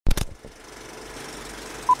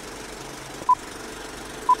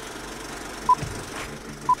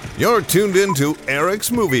You're tuned into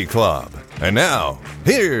Eryk's Movie Club. And now,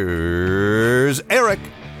 here's Eryk.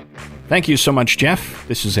 Thank you so much, Jeff.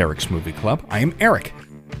 This is Eryk's Movie Club. I am Eryk.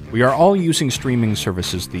 We are all using streaming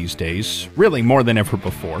services these days, really more than ever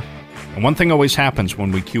before. And one thing always happens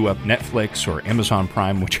when we queue up Netflix or Amazon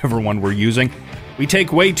Prime, whichever one we're using. We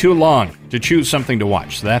take way too long to choose something to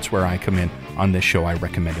watch. So that's where I come in. On this show, I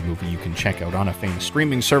recommend a movie you can check out on a famous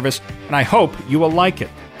streaming service, and I hope you will like it.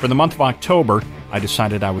 For the month of October, I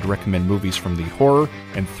decided I would recommend movies from the horror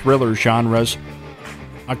and thriller genres.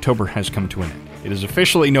 October has come to an end. It is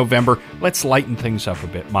officially November. Let's lighten things up a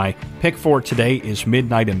bit. My pick for today is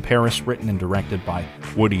Midnight in Paris, written and directed by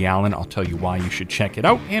Woody Allen. I'll tell you why you should check it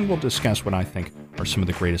out, and we'll discuss what I think are some of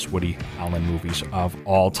the greatest Woody Allen movies of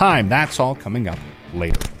all time. That's all coming up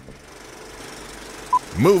later.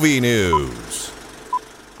 Movie news.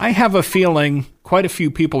 I have a feeling quite a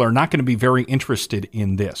few people are not going to be very interested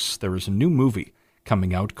in this. There is a new movie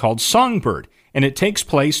coming out called Songbird, and it takes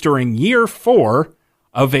place during year 4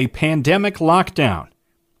 of a pandemic lockdown.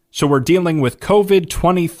 So we're dealing with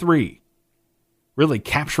COVID-23, really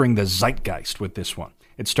capturing the zeitgeist with this one.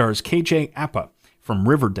 It stars KJ Apa from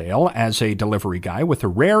Riverdale as a delivery guy with a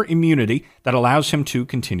rare immunity that allows him to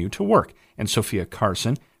continue to work. And Sophia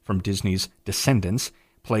Carson from Disney's Descendants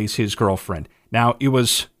plays his girlfriend. Now, it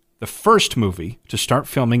was the first movie to start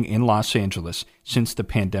filming in Los Angeles since the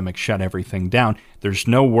pandemic shut everything down. There's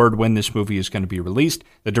no word when this movie is going to be released.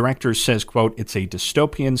 The director says, quote, "It's a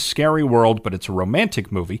dystopian, scary world, but it's a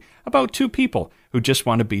romantic movie about two people who just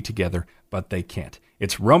want to be together, but they can't.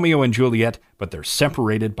 It's Romeo and Juliet, but they're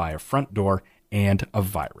separated by a front door and a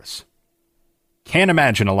virus." Can't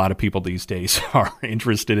imagine a lot of people these days are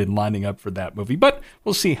interested in lining up for that movie, but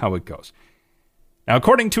we'll see how it goes. Now,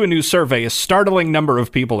 according to a new survey, a startling number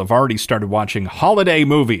of people have already started watching holiday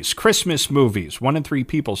movies, Christmas movies. 1 in 3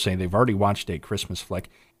 people say they've already watched a Christmas flick.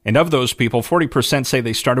 And of those people, 40% say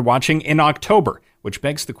they started watching in October, which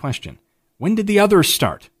begs the question, when did the others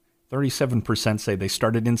start? 37% say they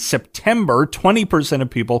started in September. 20% of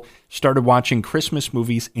people started watching Christmas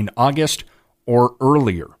movies in August or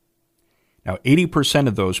earlier. Now, 80%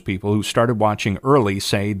 of those people who started watching early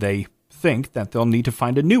say they think that they'll need to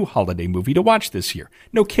find a new holiday movie to watch this year.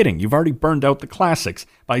 No kidding, you've already burned out the classics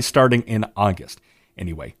by starting in August.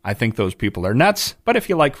 Anyway, I think those people are nuts, but if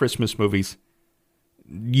you like Christmas movies,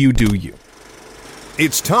 you do you.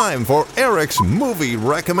 It's time for Eryk's movie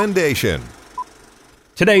recommendation.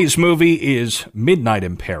 Today's movie is Midnight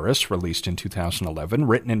in Paris, released in 2011,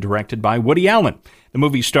 written and directed by Woody Allen. The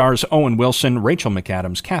movie stars Owen Wilson, Rachel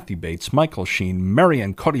McAdams, Kathy Bates, Michael Sheen,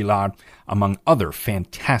 Marion Cotillard, among other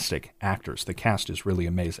fantastic actors. The cast is really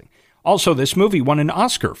amazing. Also, this movie won an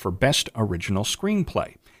Oscar for Best Original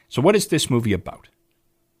Screenplay. So what is this movie about?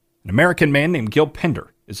 An American man named Gil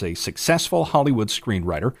Pender is a successful Hollywood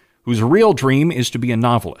screenwriter whose real dream is to be a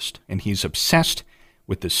novelist, and he's obsessed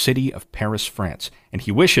with the city of Paris, France, and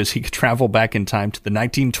he wishes he could travel back in time to the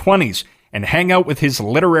 1920s and hang out with his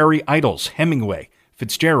literary idols, Hemingway,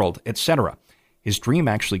 Fitzgerald, etc. His dream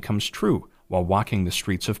actually comes true while walking the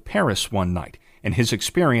streets of Paris one night, and his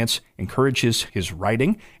experience encourages his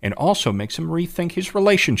writing and also makes him rethink his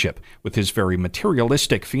relationship with his very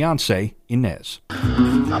materialistic fiancée, Inez.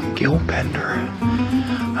 I'm Gil Pender.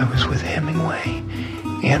 I was with Hemingway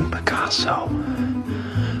and Picasso.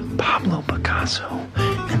 Pablo Picasso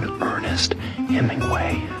and Ernest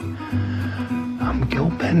Hemingway. I'm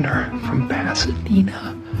Gil Pender from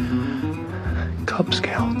Pasadena. Cub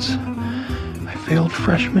Scouts. I failed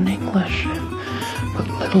freshman English, but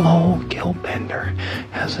little old Gil Pender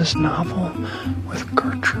has this novel with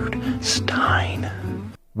Gertrude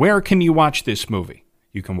Stein. Where can you watch this movie?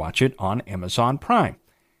 You can watch it on Amazon Prime.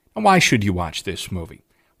 And why should you watch this movie?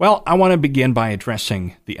 Well, I want to begin by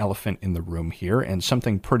addressing the elephant in the room here and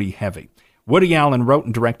something pretty heavy. Woody Allen wrote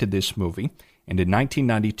and directed this movie, and in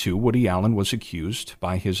 1992, Woody Allen was accused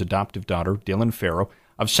by his adoptive daughter, Dylan Farrow,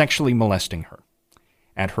 of sexually molesting her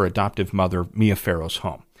at her adoptive mother, Mia Farrow's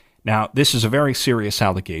home. Now, this is a very serious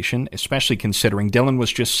allegation, especially considering Dylan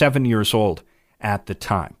was just 7 years old at the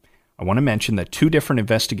time. I want to mention that 2 different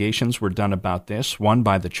investigations were done about this, one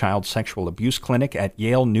by the Child Sexual Abuse Clinic at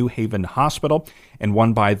Yale New Haven Hospital, and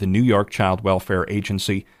one by the New York Child Welfare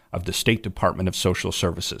Agency of the State Department of Social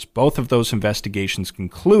Services. Both of those investigations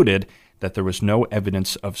concluded that there was no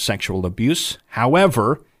evidence of sexual abuse.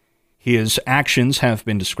 However, his actions have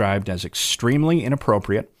been described as extremely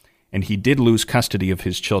inappropriate, and he did lose custody of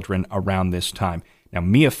his children around this time. Now,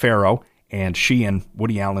 Mia Farrow and she and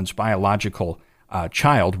Woody Allen's biological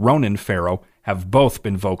child, Ronan Farrow, have both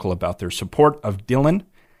been vocal about their support of Dylan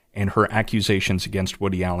and her accusations against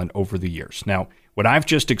Woody Allen over the years. Now, what I've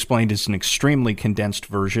just explained is an extremely condensed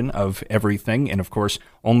version of everything, and of course,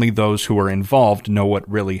 only those who are involved know what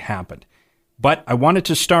really happened. But I wanted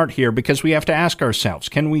to start here because we have to ask ourselves,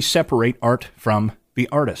 can we separate art from the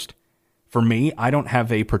artist? For me, I don't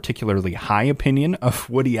have a particularly high opinion of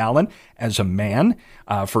Woody Allen as a man.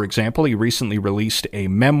 For example, he recently released a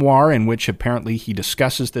memoir in which apparently he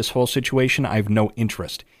discusses this whole situation. I have no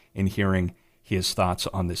interest in hearing his thoughts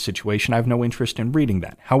on this situation. I have no interest in reading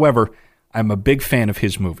that. However, I'm a big fan of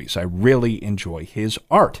his movies. I really enjoy his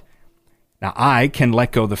art. Now, I can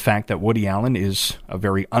let go of the fact that Woody Allen is a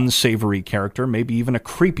very unsavory character, maybe even a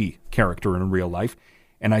creepy character in real life,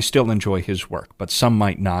 and I still enjoy his work, but some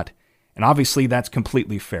might not. And obviously, that's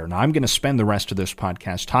completely fair. Now, I'm going to spend the rest of this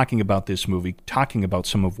podcast talking about this movie, talking about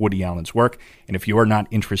some of Woody Allen's work, and if you are not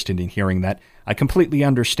interested in hearing that, I completely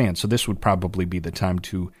understand, so this would probably be the time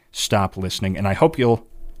to stop listening, and I hope you'll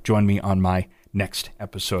join me on my next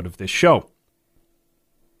episode of this show.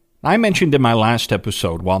 I mentioned in my last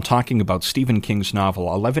episode, while talking about Stephen King's novel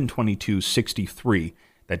 11/22/63,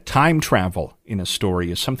 that time travel in a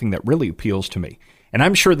story is something that really appeals to me. And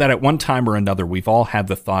I'm sure that at one time or another, we've all had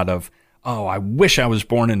the thought of, oh, I wish I was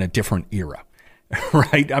born in a different era,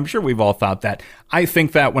 right? I'm sure we've all thought that. I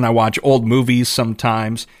think that when I watch old movies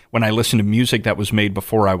sometimes, when I listen to music that was made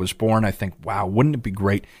before I was born, I think, wow, wouldn't it be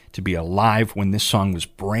great to be alive when this song was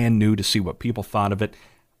brand new, to see what people thought of it?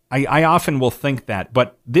 I often will think that,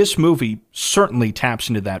 but this movie certainly taps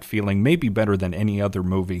into that feeling, maybe better than any other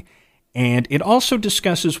movie. And it also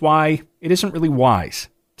discusses why it isn't really wise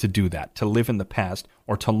to do that, to live in the past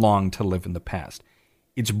or to long to live in the past.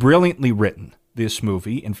 It's brilliantly written, this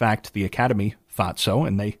movie. In fact, the Academy thought so,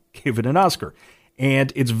 and they gave it an Oscar.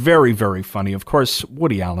 And it's very, very funny. Of course,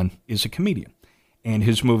 Woody Allen is a comedian, and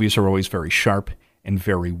his movies are always very sharp and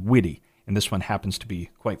very witty. And this one happens to be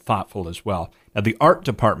quite thoughtful as well. Now, the art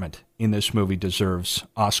department in this movie deserves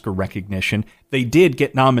Oscar recognition. They did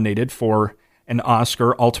get nominated for an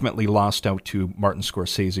Oscar, ultimately lost out to Martin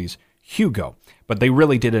Scorsese's Hugo. But they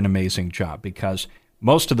really did an amazing job because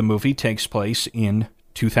most of the movie takes place in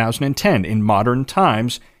 2010. In modern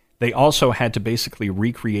times, they also had to basically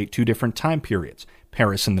recreate two different time periods.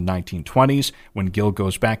 Paris in the 1920s, when Gil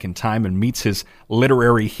goes back in time and meets his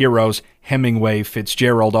literary heroes, Hemingway,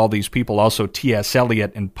 Fitzgerald, all these people, also T.S.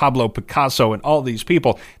 Eliot and Pablo Picasso and all these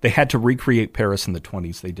people. They had to recreate Paris in the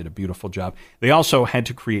 20s. They did a beautiful job. They also had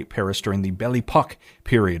to create Paris during the Belle Époque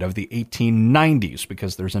period of the 1890s,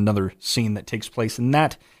 because there's another scene that takes place in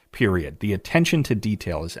that period. The attention to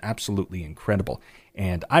detail is absolutely incredible,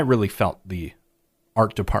 and I really felt the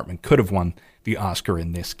art department could have won the Oscar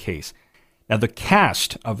in this case. Now, the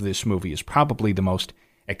cast of this movie is probably the most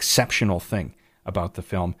exceptional thing about the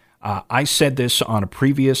film. I said this on a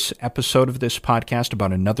previous episode of this podcast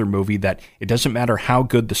about another movie, that it doesn't matter how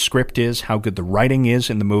good the script is, how good the writing is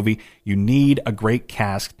in the movie, you need a great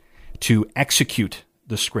cast to execute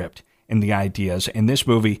the script and the ideas, and this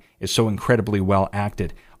movie is so incredibly well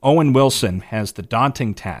acted. Owen Wilson has the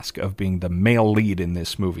daunting task of being the male lead in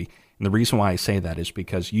this movie, and the reason why I say that is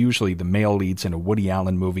because usually the male leads in a Woody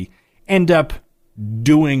Allen movie end up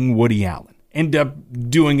doing Woody Allen, end up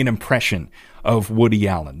doing an impression of Woody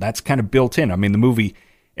Allen. That's kind of built in. I mean, the movie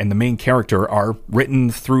and the main character are written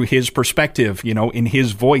through his perspective, in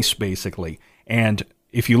his voice, basically. And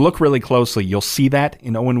if you look really closely, you'll see that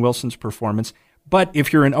in Owen Wilson's performance. But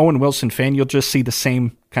if you're an Owen Wilson fan, you'll just see the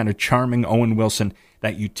same kind of charming Owen Wilson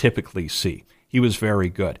that you typically see. He was very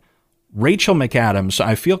good. Rachel McAdams,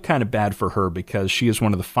 I feel kind of bad for her because she is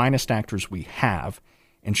one of the finest actors we have,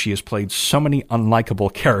 and she has played so many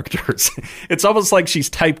unlikable characters. It's almost like she's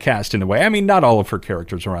typecast in a way. I mean, not all of her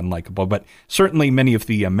characters are unlikable, but certainly many of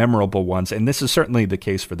the memorable ones, and this is certainly the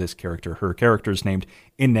case for this character. Her character is named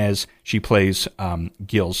Inez. She plays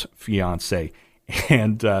Gil's fiancée,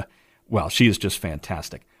 and, she is just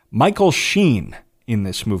fantastic. Michael Sheen in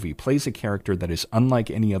this movie plays a character that is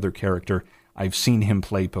unlike any other character I've seen him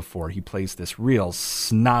play before. He plays this real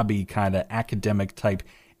snobby kind of academic type,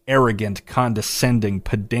 arrogant, condescending,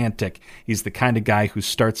 pedantic. He's the kind of guy who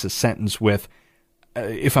starts a sentence with,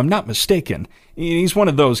 if I'm not mistaken. He's one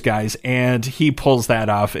of those guys, and he pulls that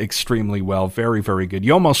off extremely well. Very, very good.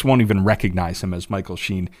 You almost won't even recognize him as Michael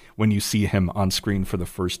Sheen when you see him on screen for the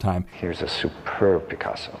first time. Here's a superb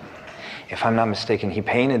Picasso. If I'm not mistaken, he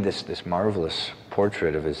painted this marvelous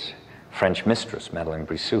portrait of his French mistress, Madeleine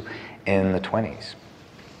Brissot, in the 20s.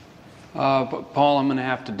 But Paul, I'm going to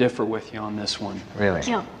have to differ with you on this one. Really?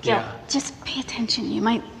 Gil, just pay attention. You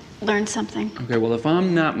might learn something. Okay, well, if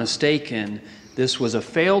I'm not mistaken, this was a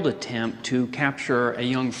failed attempt to capture a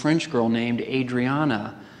young French girl named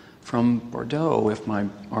Adriana from Bordeaux, if my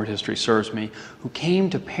art history serves me, who came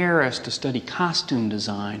to Paris to study costume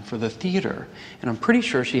design for the theater. And I'm pretty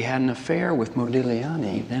sure she had an affair with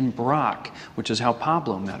Modigliani, then Braque, which is how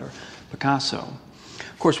Pablo met her, Picasso.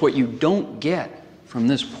 Of course, what you don't get from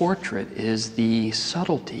this portrait is the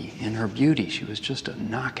subtlety in her beauty. She was just a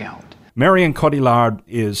knockout. Marion Cotillard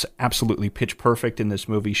is absolutely pitch perfect in this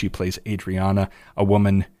movie. She plays Adriana, a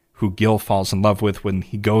woman who Gil falls in love with when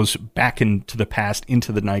he goes back into the past,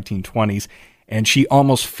 into the 1920s, and she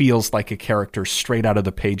almost feels like a character straight out of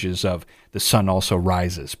the pages of The Sun Also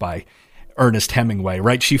Rises by Ernest Hemingway,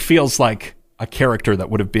 right? She feels like a character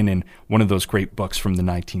that would have been in one of those great books from the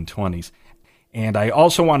 1920s. And I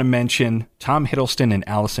also want to mention Tom Hiddleston and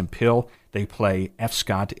Alison Pill. They play F.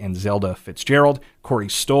 Scott and Zelda Fitzgerald. Corey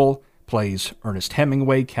Stoll plays Ernest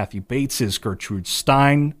Hemingway. Kathy Bates is Gertrude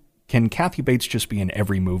Stein. Can Kathy Bates just be in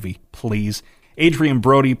every movie, please? Adrian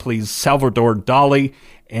Brody plays Salvador Dali,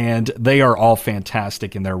 and they are all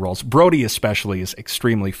fantastic in their roles. Brody especially is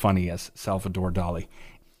extremely funny as Salvador Dali.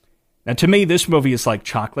 Now, to me, this movie is like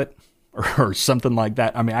chocolate or something like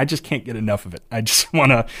that. I mean, I just can't get enough of it. I just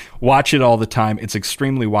want to watch it all the time. It's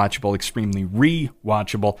extremely watchable, extremely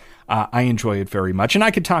re-watchable. I enjoy it very much, and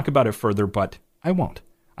I could talk about it further, but I won't.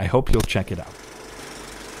 I hope you'll check it out.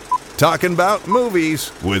 Talking about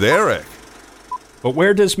movies with Eryk. But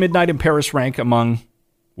where does Midnight in Paris rank among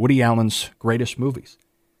Woody Allen's greatest movies?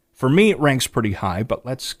 For me, it ranks pretty high, but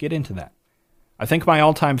let's get into that. I think my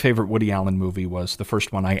all-time favorite Woody Allen movie was the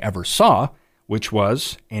first one I ever saw, which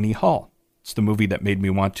was Annie Hall. It's the movie that made me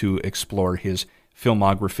want to explore his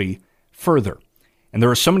filmography further. And there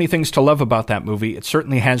are so many things to love about that movie. It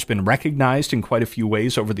certainly has been recognized in quite a few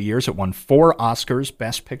ways over the years. It won 4 Oscars,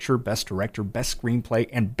 Best Picture, Best Director, Best Screenplay,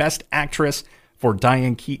 and Best Actress for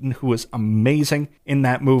Diane Keaton, who was amazing in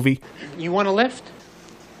that movie. You want a lift?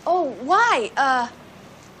 Oh, why?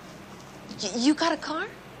 You got a car?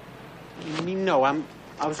 No,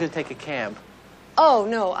 I was going to take a cab. Oh,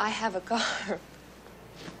 no, I have a car.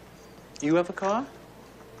 You have a car?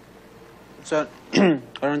 So, I don't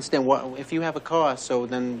understand. If you have a car, so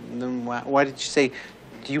then why did you say,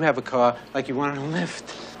 do you have a car, like you wanted a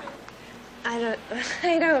lift? I don't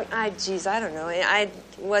know. I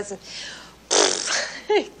wasn't...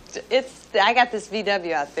 I got this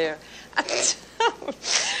VW out there.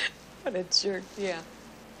 What a jerk, yeah.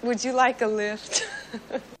 Would you like a lift?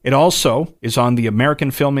 It also is on the American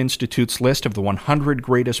Film Institute's list of the 100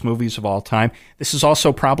 greatest movies of all time. This is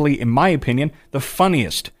also probably, in my opinion, the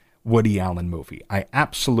funniest Woody Allen movie. I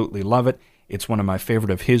absolutely love it. It's one of my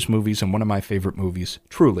favorite of his movies and one of my favorite movies,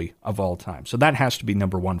 truly, of all time. So that has to be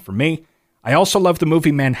number 1 for me. I also love the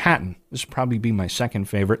movie Manhattan. This would probably be my second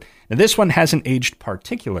favorite. Now, this one hasn't aged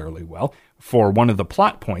particularly well. For one of the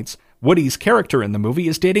plot points, Woody's character in the movie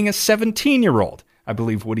is dating a 17-year-old. I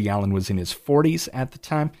believe Woody Allen was in his 40s at the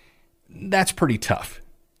time. That's pretty tough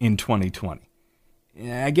in 2020.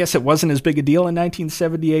 I guess it wasn't as big a deal in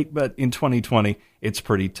 1978, but in 2020, it's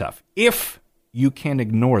pretty tough. If you can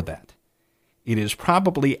ignore that, it is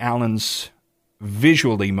probably Allen's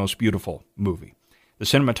visually most beautiful movie. The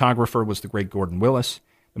cinematographer was the great Gordon Willis.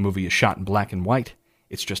 The movie is shot in black and white.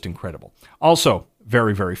 It's just incredible. Also,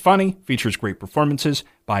 very, very funny. Features great performances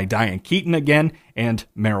by Diane Keaton again and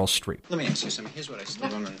Meryl Streep. Let me ask you something. Here's what I still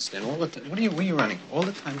don't understand. Where are you running? All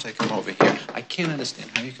the times I come over here, I can't understand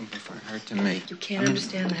how you can prefer her to me. You can't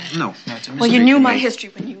understand that? No, it's a mystery. Well, you knew my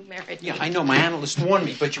history when you married me. Yeah, I know. My analyst warned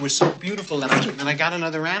me, but you were so beautiful, and I got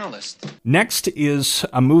another analyst. Next is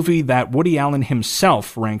a movie that Woody Allen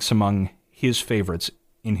himself ranks among his favorites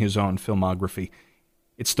in his own filmography.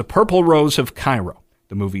 It's The Purple Rose of Cairo.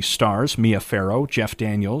 The movie stars Mia Farrow, Jeff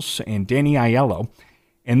Daniels, and Danny Aiello.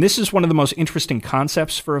 And this is one of the most interesting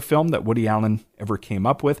concepts for a film that Woody Allen ever came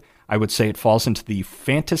up with. I would say it falls into the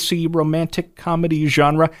fantasy romantic comedy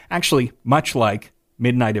genre, actually much like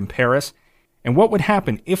Midnight in Paris. And what would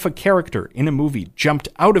happen if a character in a movie jumped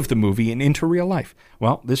out of the movie and into real life?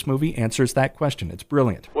 Well, this movie answers that question. It's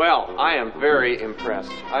brilliant. Well, I am very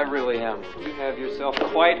impressed. I really am. You have yourself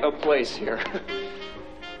quite a place here.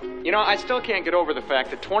 You know, I still can't get over the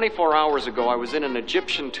fact that 24 hours ago I was in an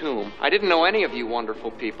Egyptian tomb. I didn't know any of you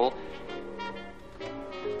wonderful people.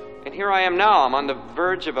 And here I am now. I'm on the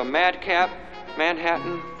verge of a madcap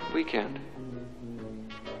Manhattan weekend.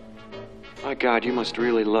 My God, you must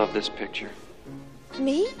really love this picture.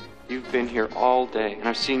 Me? You've been here all day, and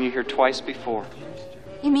I've seen you here twice before.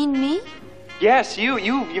 You mean me? Yes, you.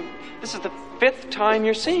 This is the 5th time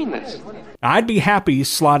you're seeing this. I'd be happy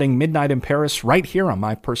slotting Midnight in Paris right here on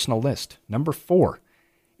my personal list. Number 4.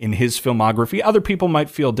 in his filmography. Other people might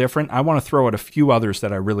feel different. I want to throw out a few others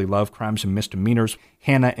that I really love. Crimes and Misdemeanors,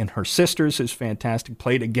 Hannah and Her Sisters is fantastic.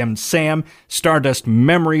 Played Again Sam, Stardust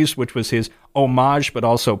Memories, which was his homage but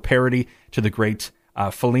also parody to the great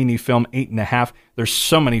Fellini film 8½. There's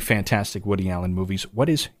so many fantastic Woody Allen movies. What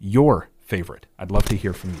is your favorite? I'd love to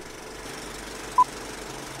hear from you.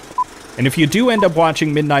 And if you do end up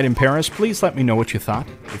watching Midnight in Paris, please let me know what you thought.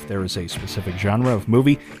 If there is a specific genre of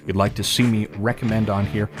movie you'd like to see me recommend on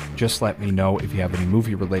here, just let me know. If you have any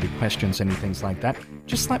movie-related questions, anything like that,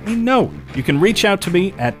 just let me know. You can reach out to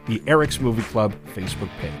me at the Eryk's Movie Club Facebook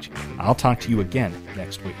page. I'll talk to you again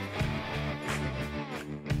next week.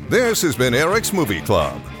 This has been Eryk's Movie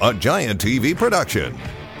Club, a Giant TV production.